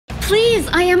please,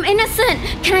 I am innocent.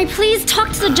 Can I please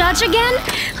talk to the judge again?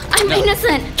 I'm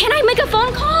innocent. Can I make a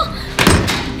phone call?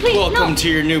 Please, Welcome to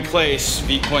your new place,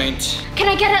 Qwaint. Can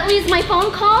I get at least my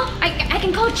phone call? I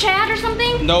can call Chad or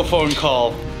something? No phone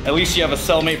call. At least you have a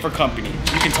cellmate for company.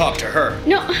 You can talk to her.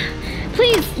 No,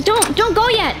 please, don't go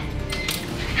yet.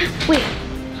 Wait,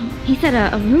 he said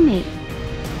a roommate.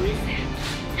 Who is that?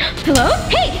 Hello?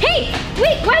 Hey,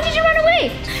 wait, why did you run away?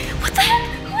 What the heck?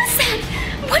 Who is that?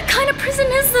 What kind of prison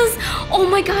is this? Oh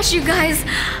my gosh, you guys.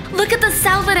 Look at the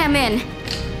cell that I'm in.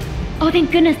 Oh, thank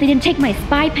goodness they didn't take my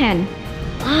spy pen.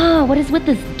 Oh, what is with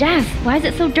this desk? Why is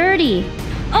it so dirty?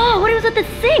 Oh, what is with the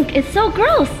sink? It's so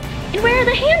gross. And where are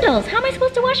the handles? How am I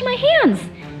supposed to wash my hands?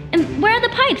 And where are the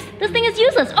pipes? This thing is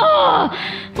useless. Oh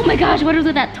my gosh, what is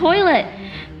with that toilet?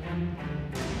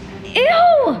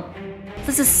 Ew!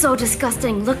 This is so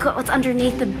disgusting. Look at what's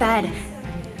underneath the bed.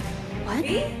 What?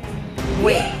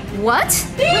 Wait, what?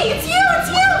 V, it's you,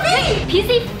 V!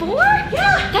 PZ4?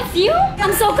 Yeah! That's you?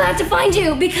 I'm so glad to find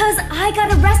you because I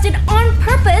got arrested on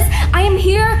purpose. I am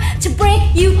here to break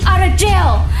you out of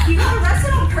jail. You got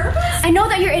arrested on purpose? I know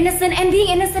that you're innocent, and being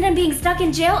innocent and being stuck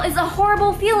in jail is a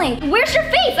horrible feeling. Where's your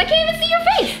face? I can't even see your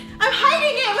face. I'm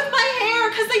hiding it with my hair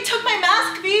because they took my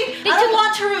mask, V. I don't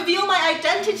want to reveal my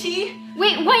identity.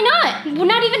 Wait, why not? Well,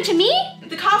 not even to me?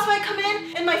 The cops might come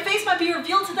in and my face might be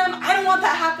revealed to them. I don't want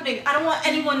that happening. I don't want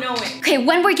anyone knowing. Okay,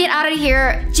 when we get out of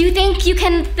here, do you think you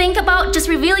can think about just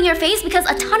revealing your face? Because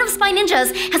a ton of Spy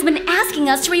Ninjas has been asking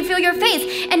us to reveal your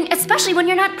face, and especially when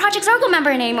you're not Project Zorgo member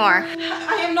anymore.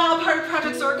 I am not a part of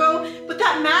Project Zorgo, but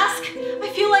that mask, I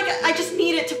feel like I just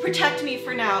need it to protect me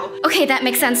for now. Okay, that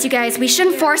makes sense, you guys. We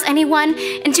shouldn't force anyone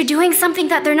into doing something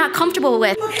that they're not comfortable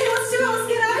with. Okay, let's do it. Let's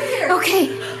get out of here.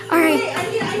 Okay, all right. Wait,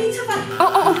 I need to find...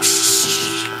 Oh, shh.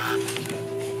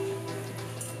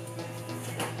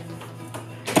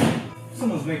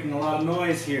 Someone's making a lot of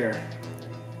noise here.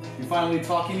 You finally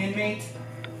talking, inmate?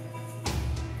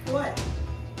 What?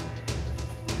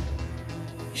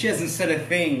 She hasn't said a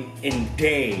thing in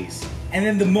days. And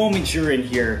then the moment you're in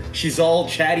here, she's all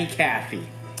chatty Cathy.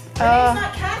 Her name's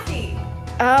not Kathy.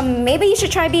 Maybe you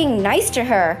should try being nice to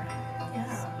her.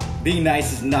 Yeah. Being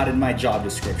nice is not in my job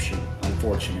description,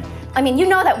 unfortunately. I mean, you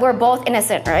know that we're both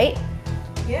innocent, right?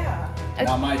 Yeah.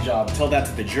 Not my job. Tell that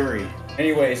to the jury.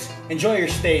 Anyways, enjoy your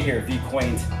stay here,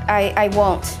 Qwaint. I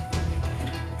won't.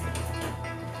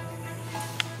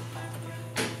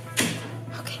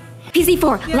 Okay.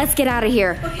 PZ4, Yeah. let's get out of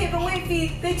here. Okay, but wait,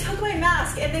 V, they took my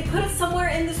mask and they put it somewhere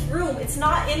in this room. It's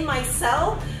not in my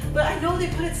cell, but I know they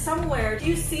put it somewhere. Do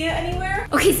you see it anywhere?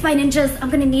 Okay, Spy Ninjas, I'm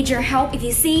gonna need your help. If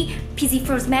you see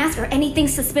PZ4's mask or anything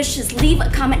suspicious, leave a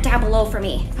comment down below for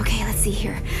me. Okay, let's see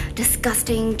here.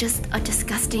 Disgusting, just a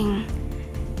disgusting...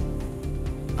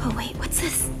 Oh wait, what's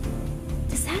this?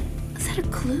 Is that a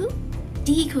clue?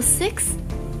 D = 6?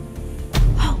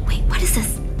 Oh wait, what is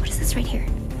this? What is this right here?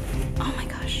 Oh my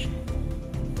gosh.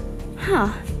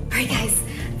 Huh. Alright guys,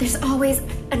 there's always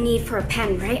a need for a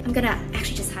pen, right? I'm gonna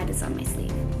actually just hide this on my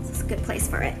sleeve. This is a good place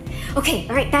for it. Okay,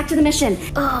 alright, back to the mission.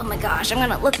 Oh my gosh, I'm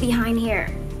gonna look behind here.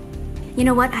 You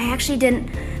know what? I actually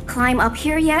didn't climb up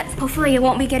here yet. Hopefully I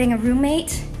won't be getting a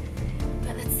roommate.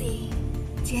 But let's see.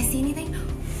 Do you guys see anything?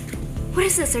 What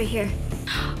is this right here?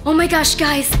 Oh my gosh,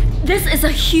 guys. This is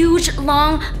a huge,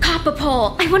 long copper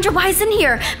pole. I wonder why it's in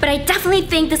here, but I definitely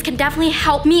think this can definitely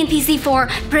help me and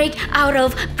PZ4 break out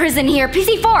of prison here.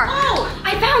 PZ4! Oh!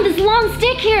 I found this long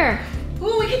stick here.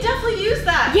 Ooh, we can definitely use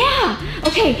that. Yeah.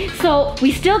 Okay, so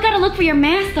we still gotta look for your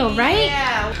mask though, right?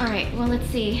 Yeah. All right, well, let's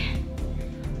see.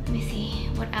 Let me see.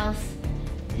 What else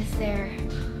is there?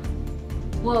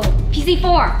 Whoa,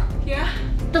 PZ4. Yeah?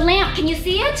 The lamp, can you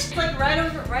see it? It's like right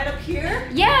up here?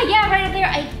 Yeah, right up there.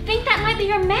 I think that might be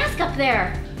your mask up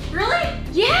there. Really?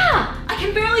 Yeah. I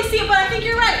can barely see it, but I think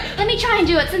you're right. Let me try and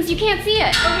do it since you can't see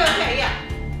it. Okay, yeah.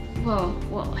 Whoa,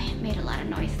 it made a lot of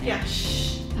noise there. Yeah,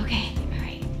 shh. Okay, all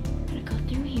right. I'm gonna go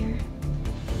through here.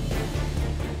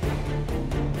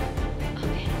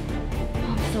 Okay. Oh,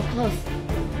 I'm so close.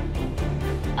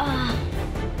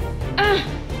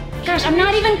 Gosh, I'm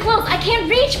not even close. I can't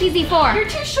reach PZ4. You're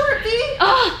too short, V.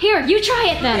 Oh, here, you try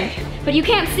it then. Okay. But you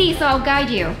can't see, so I'll guide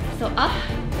you. So up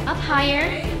higher,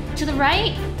 Okay. to the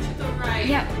right. To the right.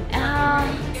 Yep.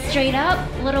 Straight up,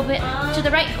 a little bit to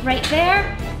the right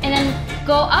there, and then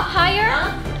go up higher,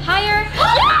 higher.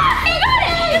 Yeah, you got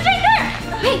it! It's right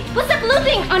there. Wait, what's that blue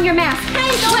thing on your mask?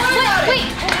 Hey, don't worry about it. Wait,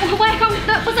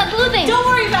 what's that blue thing? Don't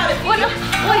worry about it. What? No,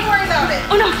 Don't worry about it.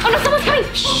 Oh no, someone's coming.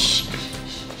 Shh.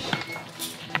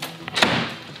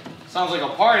 Sounds like a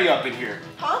party up in here.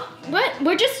 Huh? What?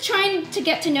 We're just trying to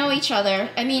get to know each other.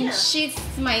 I mean, Yeah. she's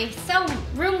my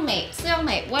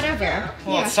cellmate, whatever. Yeah.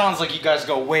 Well, it sounds like you guys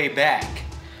go way back.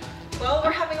 Well,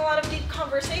 we're having a lot of deep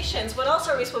conversations. What else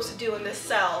are we supposed to do in this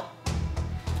cell?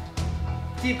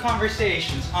 Deep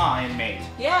conversations, huh, inmate?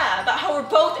 Yeah, about how we're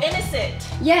both innocent.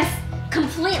 Yes,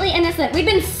 completely innocent. We've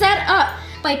been set up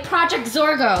by Project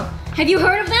Zorgo. Have you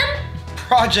heard of them?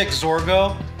 Project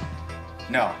Zorgo?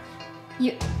 No.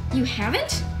 You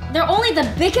haven't? They're only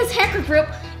the biggest hacker group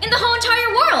in the whole entire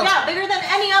world. Yeah, bigger than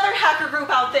any other hacker group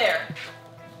out there.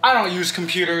 I don't use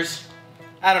computers.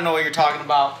 I don't know what you're talking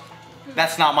about.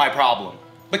 That's not my problem.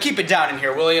 But keep it down in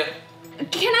here, will you?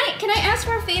 Can I ask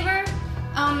for a favor?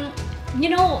 You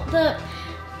know, the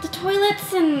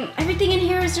toilets and everything in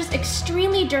here is just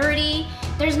extremely dirty.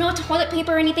 There's no toilet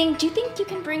paper or anything. Do you think you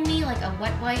can bring me like a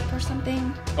wet wipe or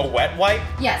something? A wet wipe?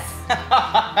 Yes.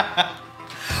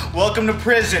 Welcome to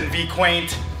prison,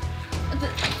 Qwaint.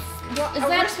 Are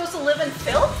we supposed to live in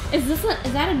filth? Is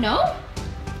that a no?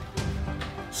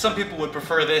 Some people would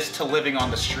prefer this to living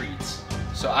on the streets.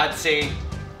 So I'd say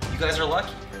you guys are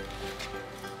lucky.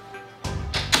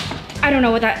 I don't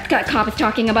know what that cop is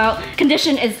talking about.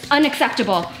 Condition is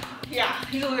unacceptable. Yeah,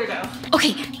 he's a weirdo.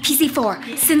 Okay,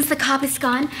 PZ4, since the cop is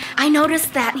gone, I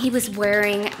noticed that he was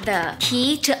wearing the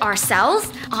key to our cells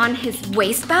on his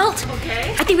waist belt.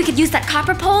 Okay. I think we could use that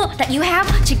copper pole that you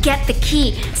have to get the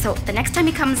key. So the next time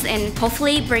he comes in,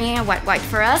 hopefully bringing a wet wipe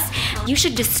for us, you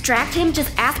should distract him,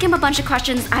 just ask him a bunch of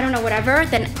questions, I don't know, whatever,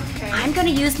 then Okay. I'm gonna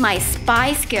use my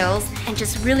spy skills and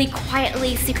just really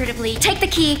quietly, secretively take the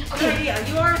key. Good idea.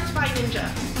 You are a spy ninja.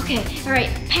 Okay, all right,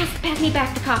 pass me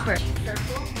back the copper.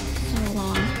 Careful. So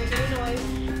long. Make any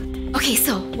noise. Okay,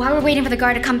 so while we're waiting for the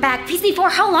guard to come back, PZ4,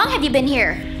 how long have you been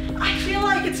here? I feel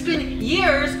like it's been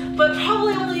years, but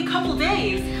probably only a couple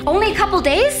days. Only a couple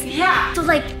days? Yeah. So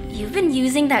like, you've been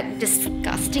using that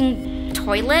disgusting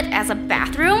toilet as a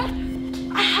bathroom?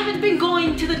 I haven't been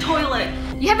going to the toilet.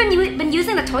 You haven't been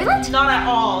using the toilet? Not at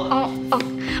all.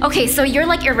 Oh, okay, so you're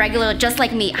like irregular, just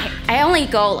like me. I only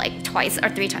go like twice or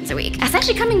 3 times a week. That's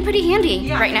actually coming pretty handy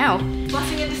Yeah. right now.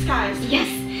 Blessing in disguise. Yes.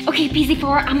 Okay,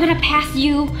 PZ4, I'm gonna pass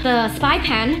you the spy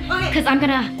pen Okay. because I'm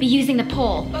gonna be using the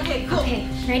pole. Okay, cool. Okay,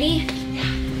 ready?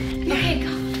 Yeah. Okay, go.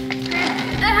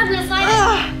 I'm gonna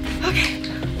slide it. Okay.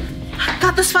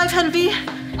 Got this 5 V.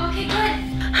 Okay, good.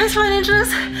 Hi, Spy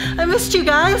Ninjas. I missed you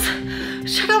guys.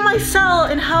 Check out my cell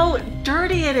and how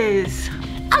dirty it is.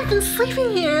 I've been sleeping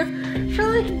here for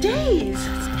like days.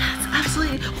 It's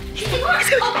absolutely.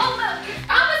 Officer,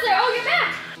 you're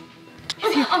back.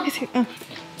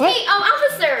 Hey,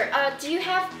 officer, do you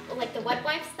have like the wet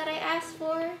wipes that I asked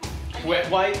for? Wet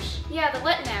wipes? Yeah, the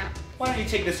wet nap. Why don't you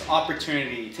take this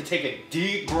opportunity to take a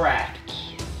deep breath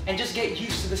and just get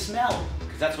used to the smell?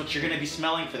 Because that's what you're gonna be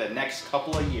smelling for the next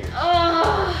couple of years.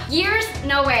 Years?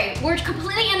 No way. We're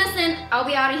completely innocent. I'll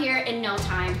be out of here in no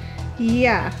time.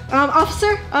 Yeah.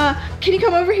 Officer, can you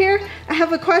come over here? I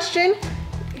have a question.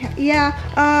 Yeah.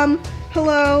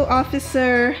 Hello,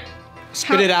 officer.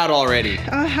 Spit it out already.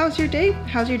 How's your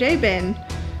day been?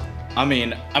 I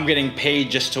mean, I'm getting paid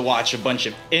just to watch a bunch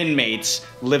of inmates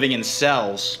living in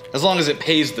cells, as long as it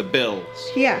pays the bills.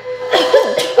 Yeah.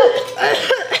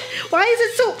 Why is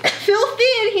it so filthy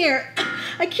in here?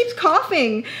 I keep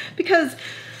coughing because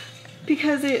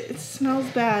it smells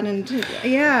bad and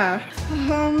yeah.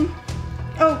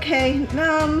 Okay.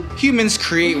 Humans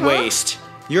create waste.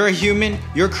 You're a human,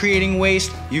 you're creating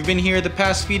waste. You've been here the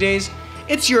past few days.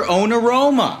 It's your own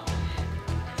aroma.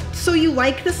 So you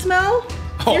like the smell?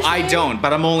 Oh, You're I saying? don't,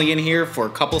 but I'm only in here for a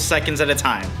couple seconds at a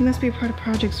time. He must be a part of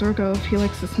Project Zorgo if he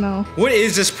likes the smell. What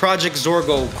is this Project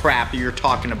Zorgo crap you're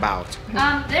talking about?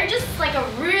 They're just like a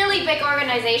really big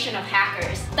organization of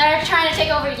hackers that are trying to take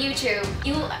over YouTube.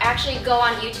 You actually go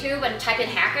on YouTube and type in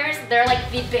hackers, they're like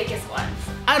the biggest ones.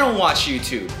 I don't watch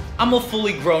YouTube. I'm a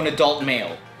fully grown adult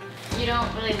male. You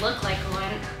don't really look like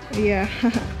one. Yeah.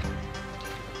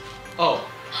 Oh,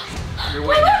 you're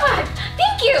Wait, waiting.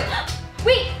 thank you!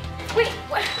 Wait, what?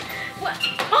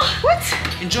 Oh, What?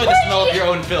 Enjoy the smell of your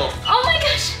own filth. oh my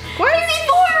gosh! Why is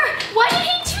PZ4! Why did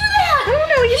he do that? I don't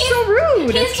know, he's so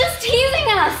rude. He's just teasing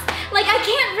us. Like I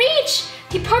can't reach.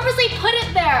 He purposely put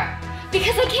it there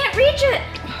because I can't reach it.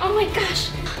 Oh my gosh.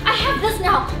 I have this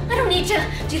now. I don't need to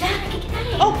do that. I can get out of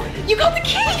here. Oh, you got the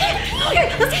key!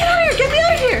 Okay, let's get out of here! Get me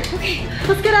out of here! Okay.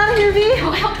 Let's get out of here, V! Oh,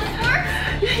 help this work?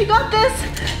 You got this!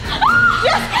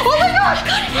 Yes! Oh my gosh!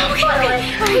 Okay.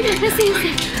 All right. Let's see.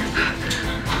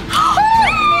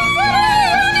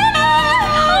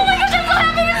 Oh my gosh, I'm so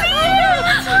happy to see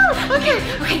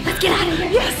you! Okay, let's get out of here.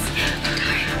 Yes!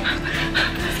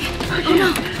 Oh no,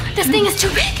 This thing is too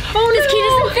big. Oh, This no. key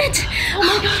doesn't fit. Oh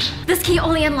my gosh. This key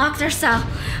only unlocks our cell.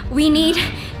 We need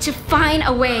to find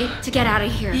a way to get out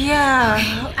of here.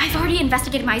 Yeah. I've already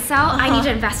investigated my cell. I need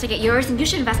to investigate yours, and you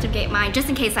should investigate mine, just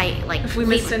in case I like. If we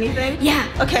missed anything? Yeah.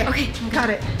 Okay. Okay. Got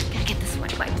it. Gotta get this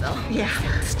wet wipe though. Yeah.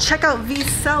 Let's check out V's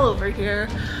cell over here.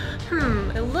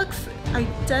 It looks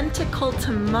identical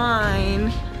to mine.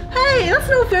 Hey, that's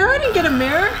no fair. I didn't get a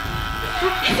mirror.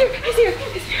 He's here. He's here.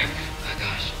 He's here. Oh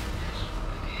gosh.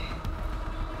 Okay.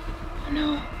 Oh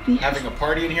no. V has- Having a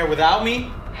party in here without me?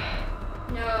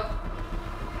 No.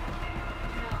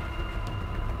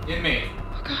 Inmate,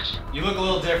 Oh gosh. you look a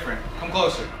little different. Come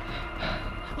closer.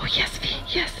 Oh yes, V.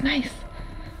 Yes, nice.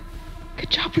 Good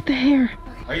job with the hair.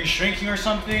 Are you shrinking or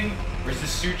something? Or is this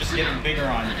suit just getting bigger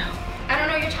on you? I don't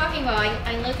know what you're talking about.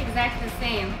 I look exactly the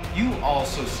same. You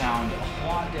also sound a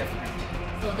lot different.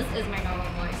 So this is my normal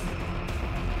voice.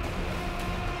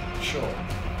 Sure.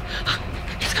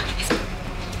 He's coming. He's coming.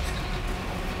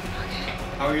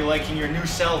 How are you liking your new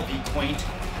cell, Qwaint?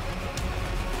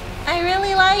 I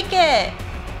really like it.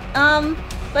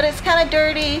 But it's kind of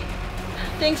dirty.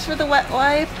 Thanks for the wet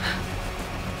wipe.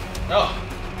 Oh.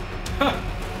 Huh.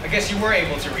 I guess you were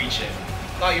able to reach it.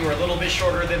 Thought you were a little bit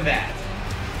shorter than that.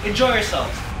 Enjoy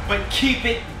yourselves, but keep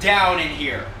it down in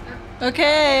here.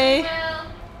 Okay. Well,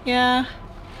 Yeah.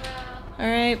 All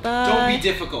right. Bye. Don't be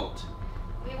difficult.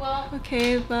 we will.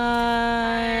 Okay.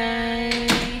 Bye.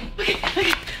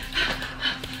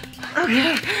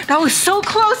 Okay. That was so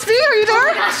close. V, are you Oh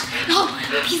my there? gosh! No,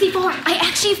 PZ4, I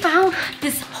actually found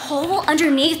this hole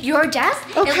underneath your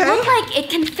desk. Okay. It looked like it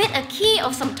can fit a key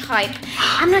of some type.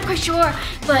 I'm not quite sure,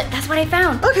 but that's what I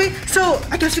found. Okay. So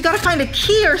I guess we gotta find a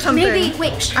key or something. Maybe,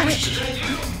 wait, I mean,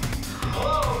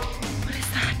 Hello? what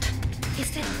is that?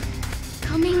 is it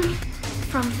coming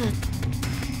from the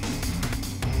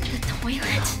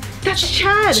toilet? That's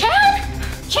Chad. Chad?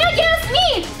 Chad, yes,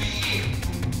 me!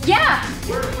 Yeah,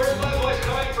 Where's my voice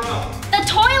coming from? the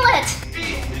toilet! Did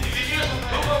you just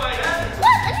poop on my head?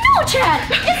 What? No, Chad!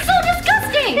 It's so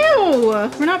disgusting!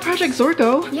 Ew, we're not Project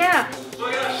Zorgo. Yeah. So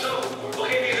yeah,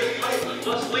 okay, this pipe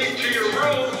must lead to your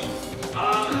room.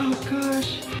 Oh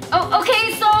gosh. Oh,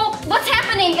 okay, so what's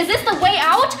happening? Is this the way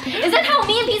out? Is that how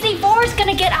me and PZ4 is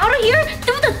gonna get out of here?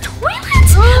 Through the toilet?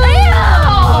 Ew!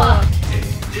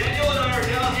 Daniel and I are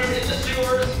down here in the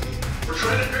sewers. We're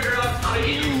trying to figure out how to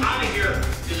get you out of here.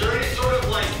 Is there any sort of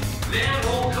like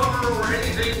manhole cover or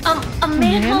anything? A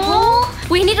manhole?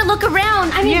 We need to look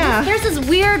around. I mean, Yeah. there's this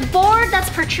weird board that's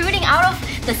protruding out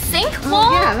of the sink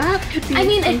wall. Yeah, that could be. I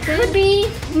mean, it something. could be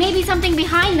maybe something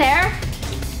behind there.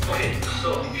 Okay,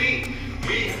 so we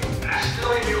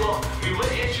accidentally we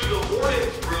went into the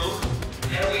warden's room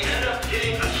and we ended up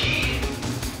getting a key.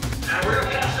 And we're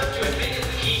gonna pass up to, I think it's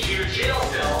the key to your jail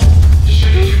cell to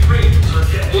shoot you free. So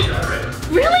yeah, is that right?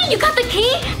 Really? You got the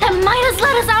key that might have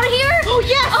let us out of here? Oh,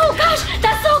 yes. Oh gosh,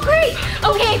 that's so great.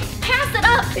 Okay, pass it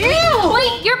up. Ew.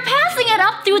 Wait, you're passing it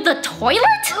up through the toilet?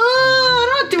 I'm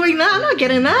not doing that. I'm not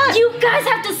getting that. You guys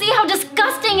have to see how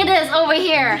disgusting it is over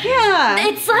here. Yeah.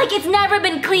 It's like it's never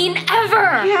been clean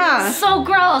ever. Yeah. So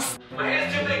gross. My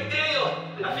hand's too big, Daniel.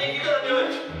 I think you gotta do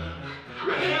it.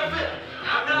 I can't fit.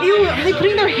 I'm not Ew, making are they it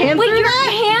putting their hands Wait, through your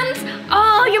that? hands?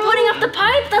 Oh, you're putting up the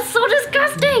pipe? That's so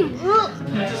disgusting. Ugh.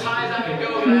 That's as high as I can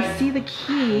go, Can you guys. see the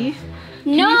key?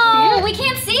 No, see it? we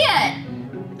can't see it.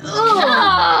 Ugh.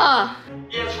 Ah.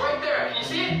 Yeah, it's right there. Can you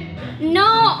see it?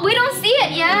 No, we don't see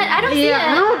it yet. I don't see Yeah,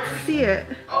 I it. don't see it.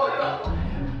 Oh,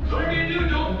 no. What are you gonna do?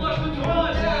 Don't flush the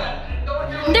toilet. Yeah. Don't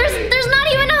do it. There's not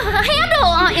even a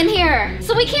handle in here,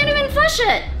 so we can't even flush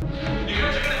it. You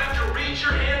guys are gonna have to reach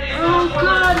your hand in. Oh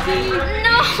God, V.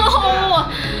 No!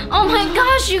 Oh my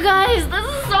gosh, you guys, this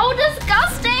is so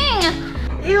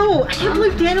disgusting. Ew, I can't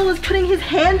believe Daniel is putting his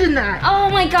hand in that. Oh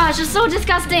my gosh, it's so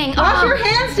disgusting. Wash your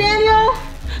hands, Daniel.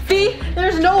 V,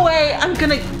 there's no way I'm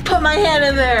gonna put my hand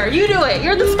in there. You do it.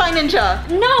 You're the spy ninja.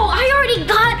 No, I already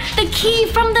got the key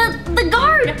from the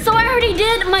guard, so I already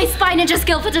did my spy ninja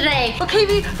skill for today. Okay,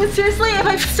 V, but seriously, if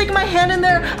I stick my hand in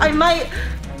there, I might,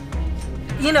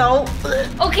 you know.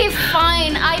 Okay,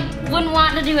 fine. I wouldn't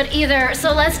want to do it either,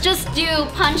 so let's just do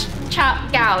punch,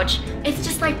 chop, gouge. It's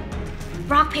just like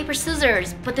rock, paper,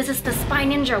 scissors, but this is the spy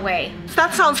ninja way.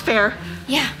 That sounds fair.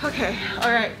 Yeah. Okay,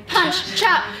 all right. Punch,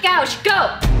 chop, gouge,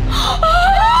 go!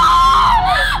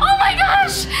 Oh my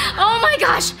gosh! Oh my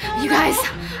gosh! You guys,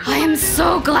 I am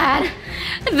so glad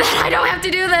that I don't have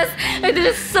to do this. It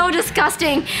is so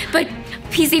disgusting. But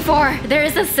PZ4, there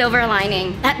is a silver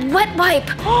lining. That wet wipe.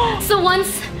 So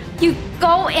once you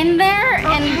go in there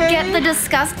and Okay. get the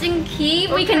disgusting key,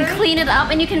 we can clean it up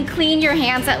and you can clean your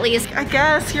hands at least. I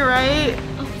guess you're right.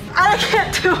 I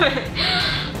can't do it.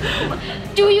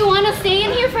 Do you want to stay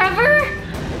in here forever?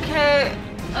 Okay,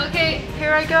 Okay.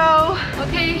 here I go.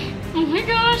 Okay. Oh my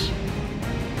gosh.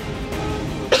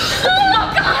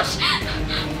 Oh gosh.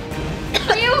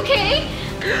 Are you okay?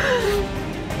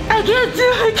 I can't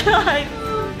do it, guys.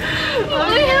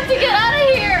 We have to get out of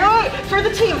here. Oh, for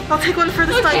the team. I'll take one for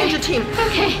the Spy Ninja team.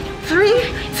 Okay. 3,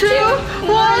 2,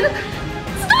 1.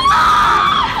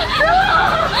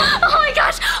 Oh my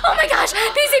gosh! Oh my gosh!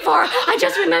 PZ4! I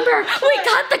just remember we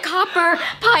got the copper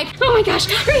pipe. Oh my gosh!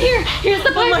 Right here! Here's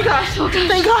the pipe. Oh my gosh. Oh gosh.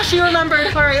 Thank gosh you remembered.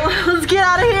 All right, let's get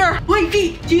out of here. Wait,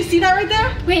 V, do you see that right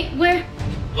there? Wait, where?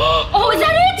 Oh, is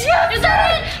that it? Yes. Is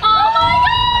that it? Oh my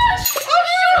gosh!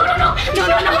 Oh no!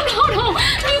 No!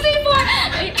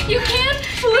 PZ4! You can't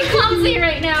be clumsy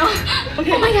right now.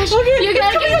 Okay. Oh my gosh! Okay, You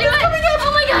gotta it's do coming up, it! it's coming up.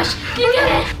 Oh my gosh! You get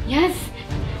it! Yes!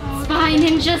 Spy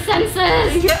Ninja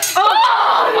senses! Yeah.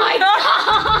 Oh my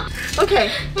god!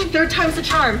 Okay, third time's the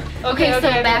charm. Okay, so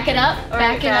back it up, All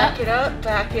back right, it up. Back it up,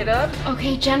 back it up.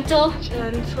 Okay, gentle.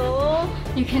 Gentle.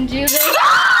 You can do this.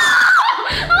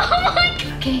 Oh my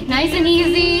god. Okay, nice and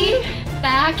easy.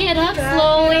 Back it up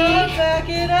slowly. Back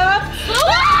it up.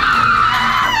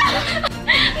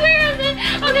 Where is it?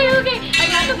 Okay. I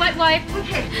got the wet wipe.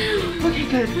 Okay,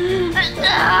 good.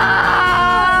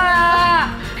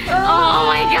 Oh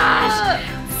my gosh.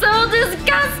 So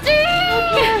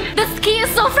disgusting. This key is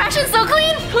so fresh and so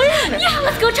clean. Yeah,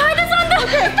 let's go try this on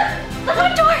the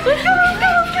front door. Let's go.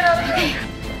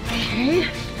 Okay.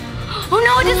 Oh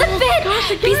no, it doesn't fit.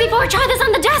 PZ4, try this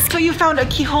on the desk. So you found a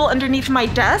keyhole underneath my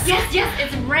desk? Yes,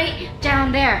 it's right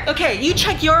down there. Okay, you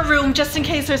check your room just in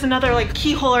case there's another like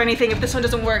keyhole or anything if this one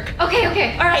doesn't work.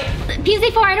 Okay. All right.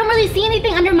 PZ4, I don't really see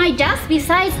anything under my desk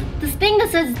besides this thing that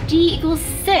says D =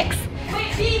 6.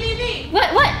 Wait, V.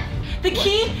 What? The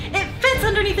key, it fits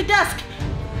underneath the desk.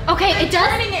 Okay, it does.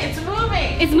 Turning it, it's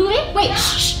moving. It's moving? Wait,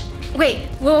 shh. Wait,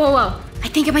 whoa. I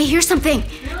think I might hear something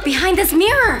behind this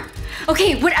mirror.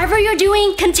 Okay, whatever you're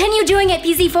doing, continue doing it,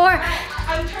 PZ4.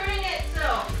 I'm turning it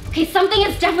still. Okay, something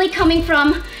is definitely coming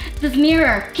from this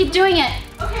mirror. Keep doing it.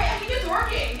 Okay, I think it's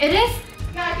working. It is?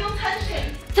 Yeah, I feel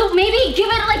tension. So maybe give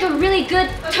it like a really good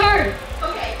turn.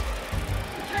 Okay.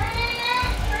 Turning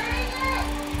it.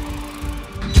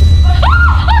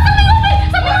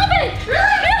 Something open!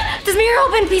 Really? This mirror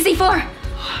opened, PZ4.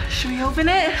 Should we open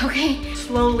it? Okay.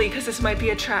 Slowly, because this might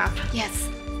be a trap. Yes.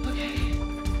 Okay.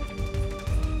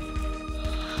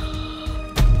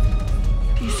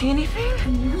 Do you see anything?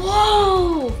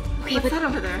 Whoa! Okay, What's but that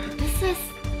over there? this is...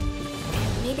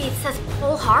 Maybe it says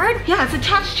pull hard? Yeah, it's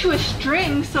attached to a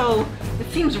string, so it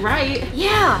seems right.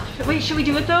 Yeah. Wait, should we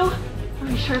do it though? Are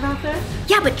you sure about this?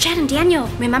 Yeah, but Chad and Daniel,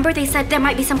 remember they said there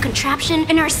might be some contraption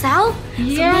in our cell?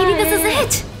 Yeah. So maybe this is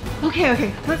it.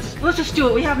 Okay. Let's just do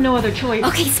it. We have no other choice.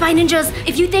 Okay, Spy Ninjas,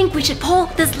 if you think we should pull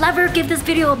this lever, give this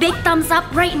video a big thumbs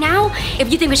up right now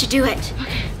if you think we should do it.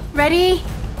 Okay. Ready?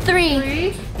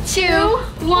 3, 2, 1.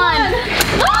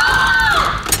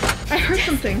 Ah! I heard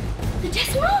something. The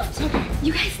desk moved. Okay.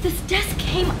 You guys, this desk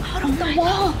came out of the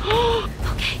wall.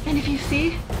 Okay. And if you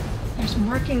see, there's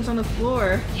markings on the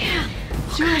floor. Yeah.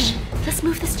 Oh gosh, let's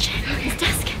move this chair, this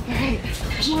desk. All right.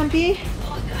 Come on, B.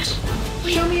 Oh my gosh.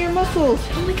 Show me your muscles.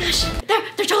 Oh my gosh.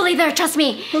 They're totally there, trust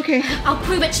me. Okay. I'll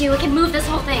prove it to you. I can move this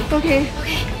whole thing. Okay.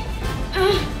 Okay.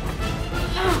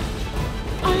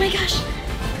 Oh my gosh.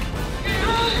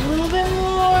 A little bit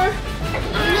more.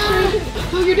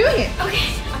 Oh, you're doing it.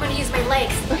 Okay, I'm gonna use my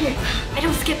legs. Okay. I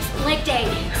don't skip leg day,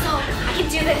 so I can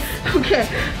do this. Okay.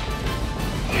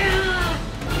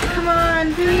 Come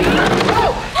on, B.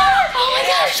 Oh! Oh my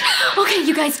gosh. Okay,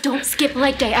 you guys don't skip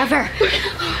leg day ever.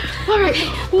 All right. Okay,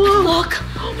 Whoa. look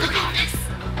at this.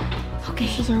 Okay,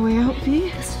 This is our way out, B.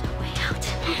 this is the way out.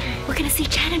 We're gonna see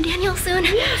Chad and Daniel soon.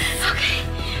 Yes. Okay.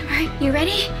 All right, you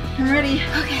ready? I'm ready.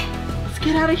 Okay. Let's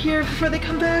get out of here before they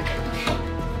come back. Oh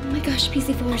my gosh,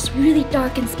 PZ4 is really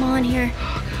dark and small in here.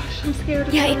 Oh gosh, I'm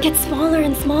scared. Yeah, it gets smaller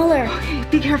and smaller. Okay,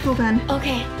 be careful then.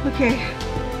 Okay. Okay.